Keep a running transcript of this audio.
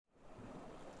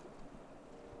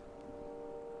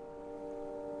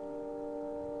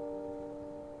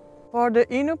For the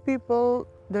Innu people,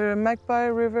 the Magpie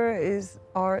River is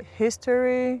our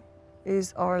history,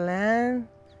 is our land,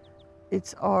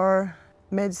 it's our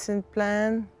medicine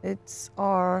plant, it's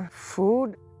our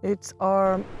food, it's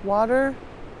our water.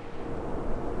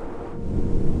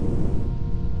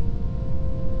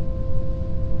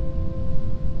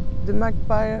 The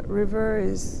Magpie River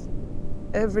is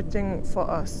everything for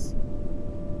us.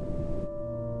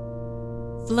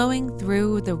 Flowing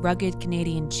through the rugged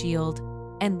Canadian Shield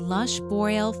and lush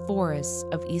boreal forests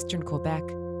of Eastern Quebec,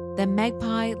 the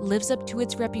Magpie lives up to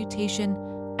its reputation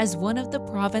as one of the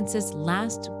province's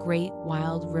last great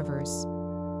wild rivers.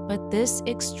 But this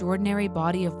extraordinary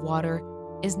body of water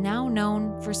is now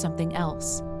known for something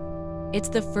else. It's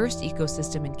the first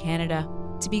ecosystem in Canada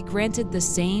to be granted the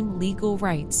same legal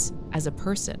rights as a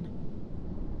person.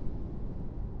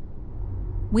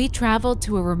 We traveled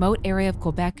to a remote area of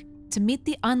Quebec to meet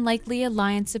the unlikely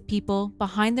alliance of people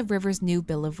behind the river's new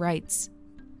Bill of Rights.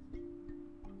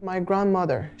 My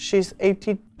grandmother, she's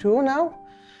 82 now,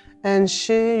 and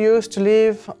she used to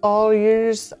live all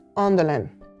years on the land.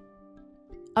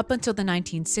 Up until the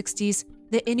 1960s,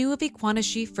 the Innu of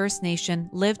Equanashi First Nation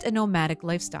lived a nomadic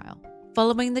lifestyle,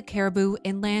 following the caribou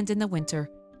inland in the winter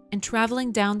and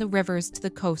traveling down the rivers to the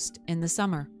coast in the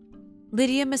summer.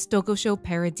 Lydia Mistokosho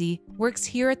Paradis works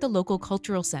here at the local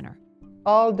cultural center.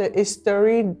 All the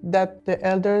history that the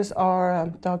elders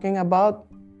are talking about,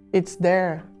 it's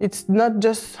there. It's not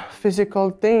just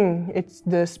physical thing, it's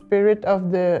the spirit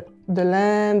of the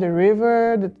land, the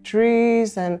river, the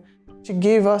trees, and she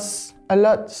gave us a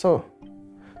lot, so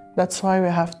that's why we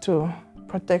have to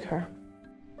protect her.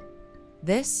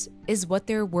 This is what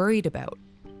they're worried about.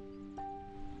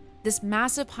 This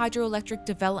massive hydroelectric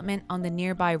development on the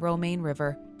nearby Romaine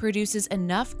River produces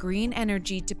enough green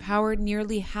energy to power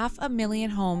nearly 500,000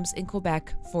 homes in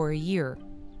Quebec for a year.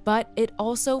 But it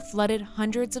also flooded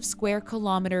hundreds of square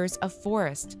kilometers of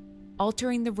forest,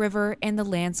 altering the river and the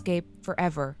landscape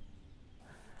forever.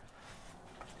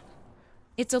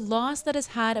 It's a loss that has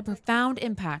had a profound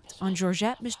impact on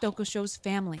Georgette Mistokosho's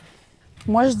family.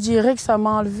 Moi, je dirais que ça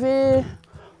m'a enlevé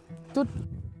tous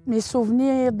mes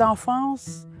souvenirs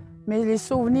d'enfance, mais les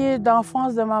souvenirs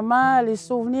d'enfance de ma mère, les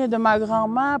souvenirs de ma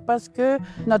grand-mère, parce que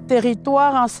notre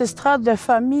territoire ancestral de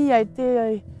famille a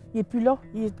été, il n'est plus là,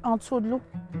 il est en dessous de l'eau.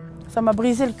 Ça m'a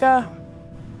brisé le cœur.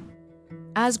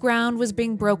 As ground was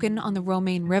being broken on the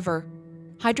Romaine River,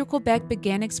 Hydro-Quebec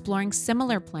began exploring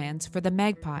similar plans for the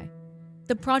Magpie.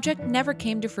 The project never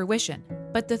came to fruition,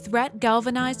 but the threat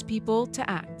galvanized people to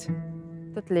act.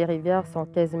 Toutes les rivières sont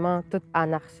quasiment toutes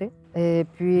anarchées. Et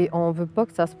puis, on ne veut pas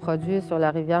que ça se produise sur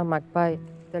la rivière Magpie.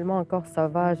 Tellement encore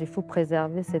sauvage, il faut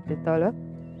préserver cet état-là.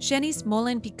 Shanice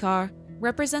Molin-Picard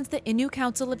represents the Innu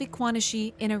Council of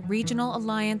Equanashi in a regional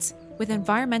alliance with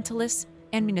environmentalists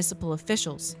and municipal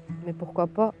officials. Mais pourquoi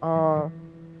pas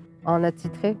en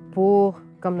attitrer pour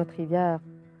comme notre rivière.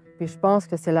 Puis je pense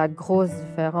que c'est la grosse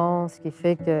différence qui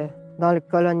fait que dans le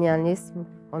colonialisme,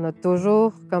 on a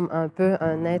toujours comme un peu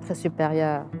un être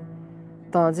supérieur.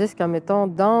 Tandis que, mettons,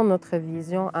 dans notre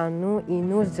vision à nous,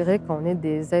 Innu, je dirais qu'on est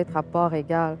des êtres à part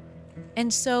égale.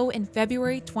 And so, in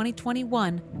February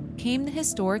 2021, came the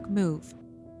historic move.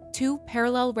 2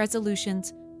 parallel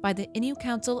resolutions by the Innu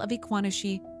Council of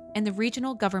Equanashi and the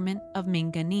regional government of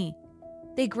Mingani.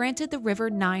 They granted the river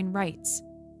 9 rights,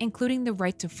 including the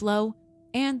right to flow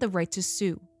and the right to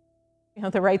sue. You know,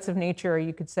 the rights of nature,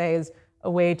 you could say, is a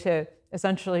way to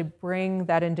essentially bring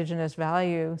that Indigenous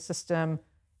value system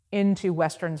into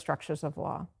Western structures of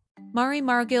law. Mari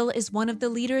Margill is one of the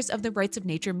leaders of the Rights of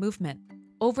Nature movement.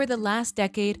 Over the last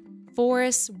decade,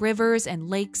 forests, rivers, and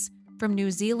lakes from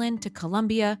New Zealand to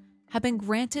Colombia have been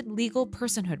granted legal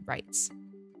personhood rights.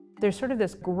 There's sort of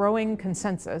this growing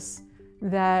consensus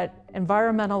that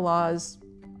environmental laws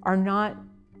are not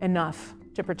enough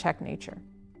to protect nature.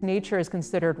 Nature is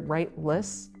considered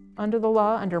rightless under the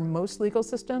law, under most legal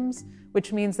systems,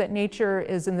 which means that nature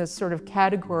is in this sort of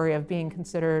category of being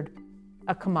considered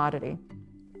a commodity,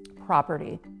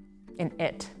 property, in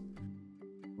it.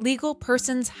 Legal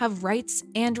persons have rights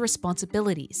and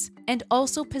responsibilities, and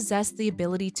also possess the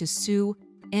ability to sue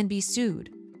and be sued.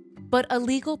 But a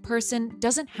legal person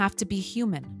doesn't have to be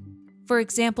human. For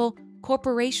example,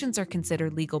 corporations are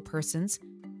considered legal persons,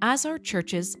 as are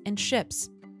churches and ships.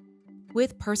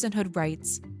 With personhood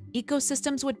rights,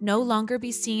 ecosystems would no longer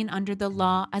be seen under the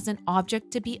law as an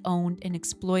object to be owned and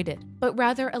exploited, but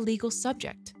rather a legal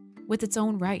subject with its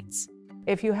own rights.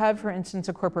 If you have, for instance,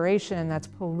 a corporation that's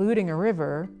polluting a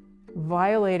river,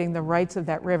 violating the rights of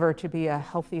that river to be a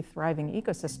healthy, thriving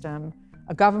ecosystem,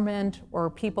 a government or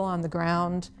people on the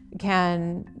ground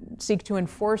can seek to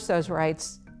enforce those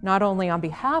rights not only on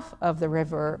behalf of the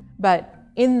river, but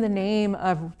in the name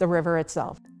of the river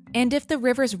itself. And if the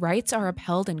river's rights are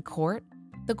upheld in court,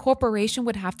 the corporation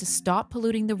would have to stop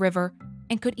polluting the river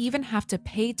and could even have to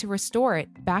pay to restore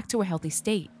it back to a healthy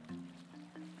state.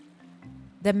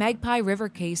 The Magpie River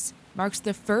case marks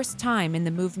the first time in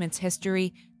the movement's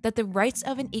history that the rights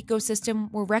of an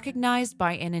ecosystem were recognized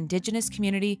by an Indigenous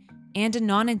community and a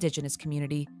non-Indigenous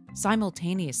community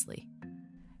simultaneously.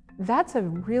 That's a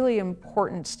really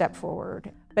important step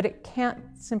forward, but it can't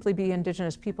simply be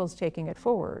Indigenous peoples taking it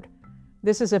forward.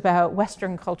 This is about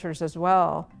Western cultures as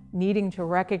well, needing to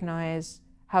recognize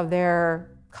how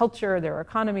their culture, their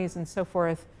economies, and so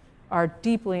forth are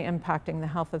deeply impacting the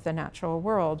health of the natural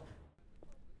world.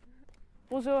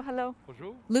 Bonjour, hello.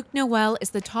 Bonjour. Luc Noel is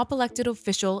the top elected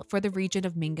official for the region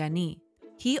of Mingani.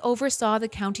 He oversaw the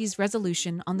county's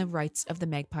resolution on the rights of the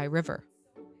Magpie River.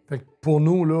 Fait que pour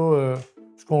nous, là,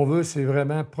 ce qu'on veut, c'est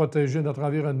vraiment protéger notre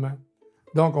environnement.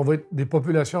 Donc, on va être des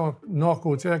populations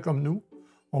nord-côtières comme nous,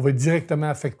 on va être directement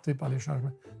affectés par les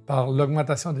changements, par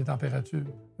l'augmentation des températures.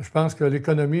 Je pense que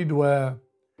l'économie doit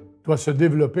se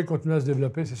développer, continuer à se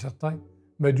développer, c'est certain,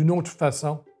 mais d'une autre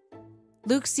façon.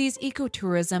 Luke sees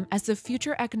ecotourism as the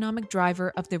future economic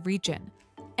driver of the region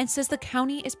and says the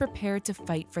county is prepared to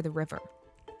fight for the river,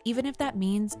 even if that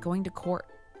means going to court.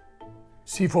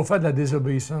 S'il faut faire de la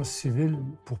désobéissance civile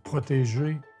pour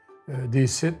protéger des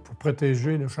sites, pour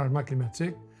protéger le changement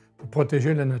climatique, pour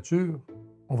protéger la nature,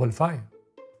 on va le faire.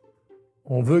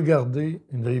 On veut garder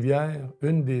une rivière,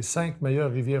 une des 5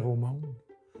 meilleures rivières au monde,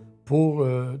 pour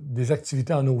des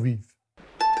activités en eau vive.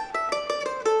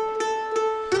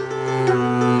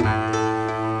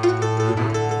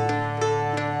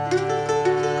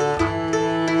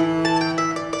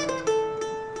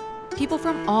 People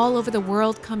from all over the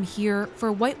world come here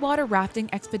for whitewater rafting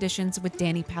expeditions with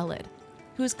Danny Pellet,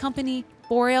 whose company,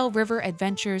 Boreal River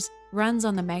Adventures, runs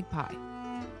on the Magpie.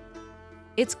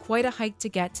 It's quite a hike to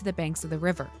get to the banks of the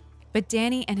river, but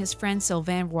Danny and his friend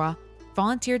Sylvain Roy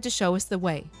volunteered to show us the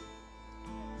way.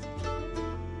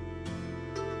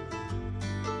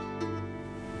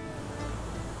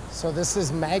 So this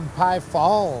is Magpie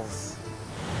Falls.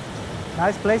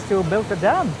 Nice place to build a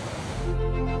dam.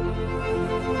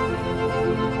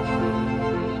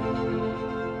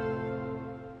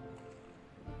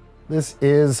 This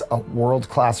is a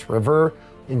world-class river,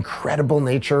 incredible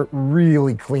nature,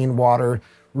 really clean water,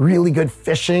 really good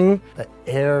fishing. The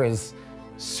air is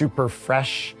super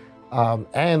fresh,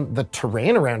 and the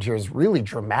terrain around here is really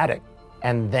dramatic.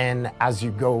 And then as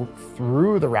you go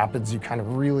through the rapids, you kind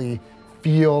of really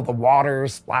feel the water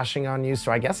splashing on you.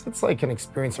 So I guess it's like an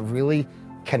experience of really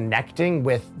connecting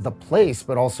with the place,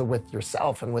 but also with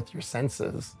yourself and with your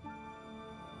senses.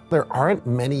 There aren't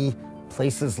many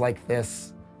places like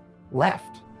this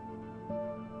left.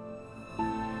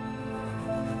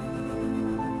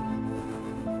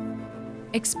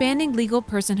 Expanding legal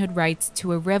personhood rights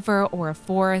to a river or a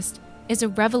forest is a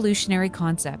revolutionary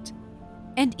concept.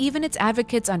 And even its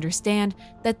advocates understand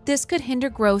that this could hinder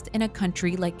growth in a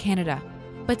country like Canada,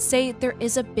 but say there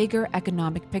is a bigger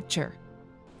economic picture.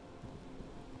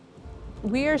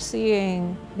 We are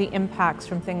seeing the impacts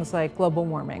from things like global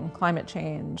warming, climate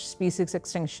change, species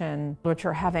extinction, which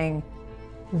are having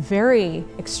very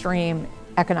extreme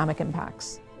economic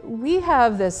impacts. We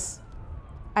have this,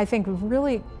 I think,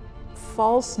 really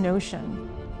false notion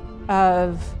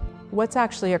of what's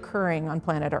actually occurring on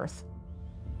planet Earth.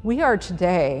 We are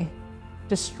today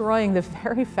destroying the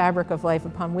very fabric of life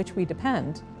upon which we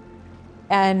depend.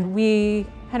 And we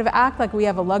kind of act like we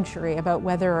have a luxury about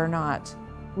whether or not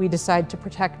we decide to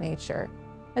protect nature,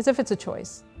 as if it's a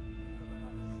choice.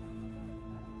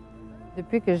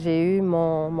 Depuis que j'ai eu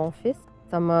mon fils,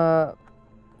 ça m'a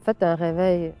fait un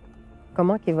réveil.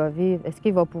 Comment qu'il va vivre? Est-ce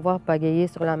qu'il va pouvoir pagayer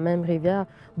sur la même rivière,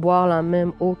 boire la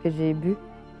même eau que j'ai bu?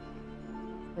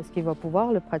 Est-ce qu'il va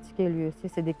pouvoir le pratiquer lui aussi?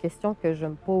 C'est des questions que je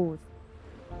me pose.